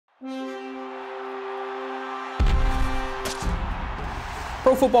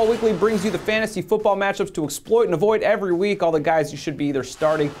Pro Football Weekly brings you the fantasy football matchups to exploit and avoid every week. All the guys you should be either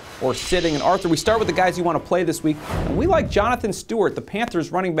starting or sitting. And Arthur, we start with the guys you want to play this week. And we like Jonathan Stewart, the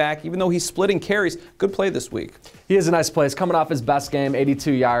Panthers running back, even though he's splitting carries. Good play this week. He is a nice play. He's coming off his best game,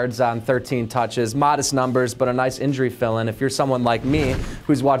 82 yards on 13 touches. Modest numbers, but a nice injury fill-in. If you're someone like me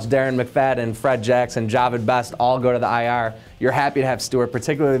who's watched Darren McFadden, Fred Jackson, Javid Best all go to the IR, you're happy to have Stewart,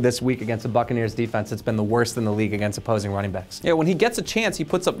 particularly this week against the Buccaneers defense. It's been the worst in the league against opposing running backs. Yeah, when he gets a chance, he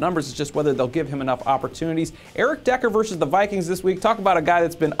puts up numbers. It's just whether they'll give him enough opportunities. Eric Decker versus the Vikings this week. Talk about a guy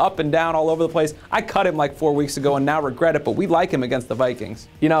that's been up and down all over the place. I cut him like 4 weeks ago and now regret it, but we like him against the Vikings.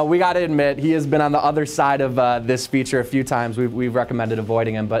 You know, we got to admit, he has been on the other side of this feature a few times. We've recommended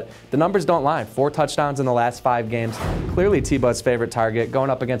avoiding him, but the numbers don't lie. 4 touchdowns in the last 5 games. Clearly Tebow's favorite target, going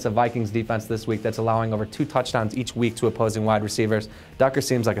up against a Vikings defense this week that's allowing over 2 touchdowns each week to opposing wide receivers. Decker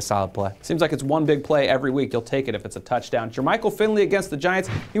seems like a solid play. Seems like it's one big play every week. You'll take it if it's a touchdown. Jermichael Finley against the Giants.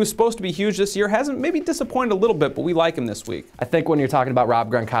 He was supposed to be huge this year. Hasn't maybe disappointed a little bit, but we like him this week. I think when you're talking about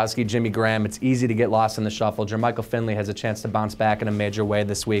Rob Gronkowski, Jimmy Graham, it's easy to get lost in the shuffle. Jermichael Finley has a chance to bounce back in a major way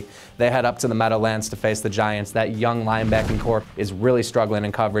this week. They head up to the Meadowlands to face the Giants. That young linebacking core is really struggling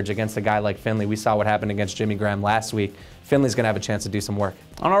in coverage against a guy like Finley. We saw what happened against Jimmy Graham last week. Finley's going to have a chance to do some work.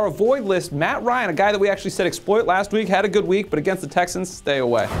 On our avoid list, Matt Ryan, a guy that we actually said exploit last week, had a good week, but against the Texans, stay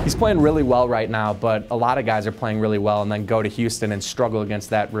away. He's playing really well right now, but a lot of guys are playing really well and then go to Houston and struggle against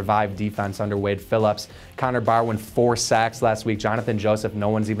that revived defense under Wade Phillips. Connor Barwin, 4 sacks last week. Jonathan Joseph, no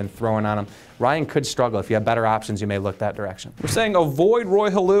one's even throwing on him. Ryan could struggle. If you have better options, you may look that direction. We're saying avoid Roy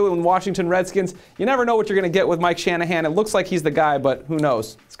Helu and Washington Redskins. You never know what you're going to get with Mike Shanahan. It looks like he's the guy, but who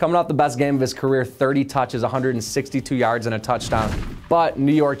knows? He's coming off the best game of his career, 30 touches, 162 yards and a touchdown. But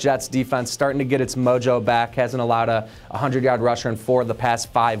New York Jets defense starting to get its mojo back. Hasn't allowed a 100-yard rusher in 4 of the past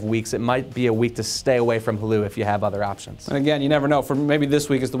 5 weeks. It might be a week to stay away from Helu if you have other options. And again, you never know. For maybe this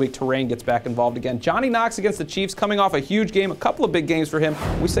week is the week Terrain gets back involved again. Johnny Knox against the Chiefs, coming off a huge game, a couple of big games for him.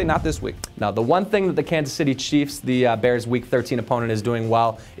 We say not this week. Now, the one thing that the Kansas City Chiefs, the Bears' Week 13 opponent, is doing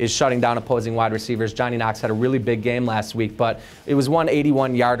well is shutting down opposing wide receivers. Johnny Knox had a really big game last week, but it was one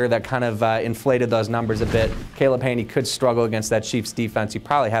 81-yarder that kind of inflated those numbers a bit. Caleb Haney could struggle against that Chiefs defense. You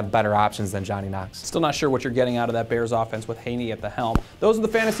probably have better options than Johnny Knox. Still not sure what you're getting out of that Bears offense with Haney at the helm. Those are the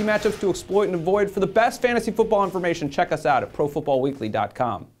fantasy matchups to exploit and avoid. For the best fantasy football information, check us out at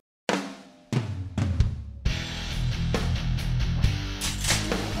ProFootballWeekly.com.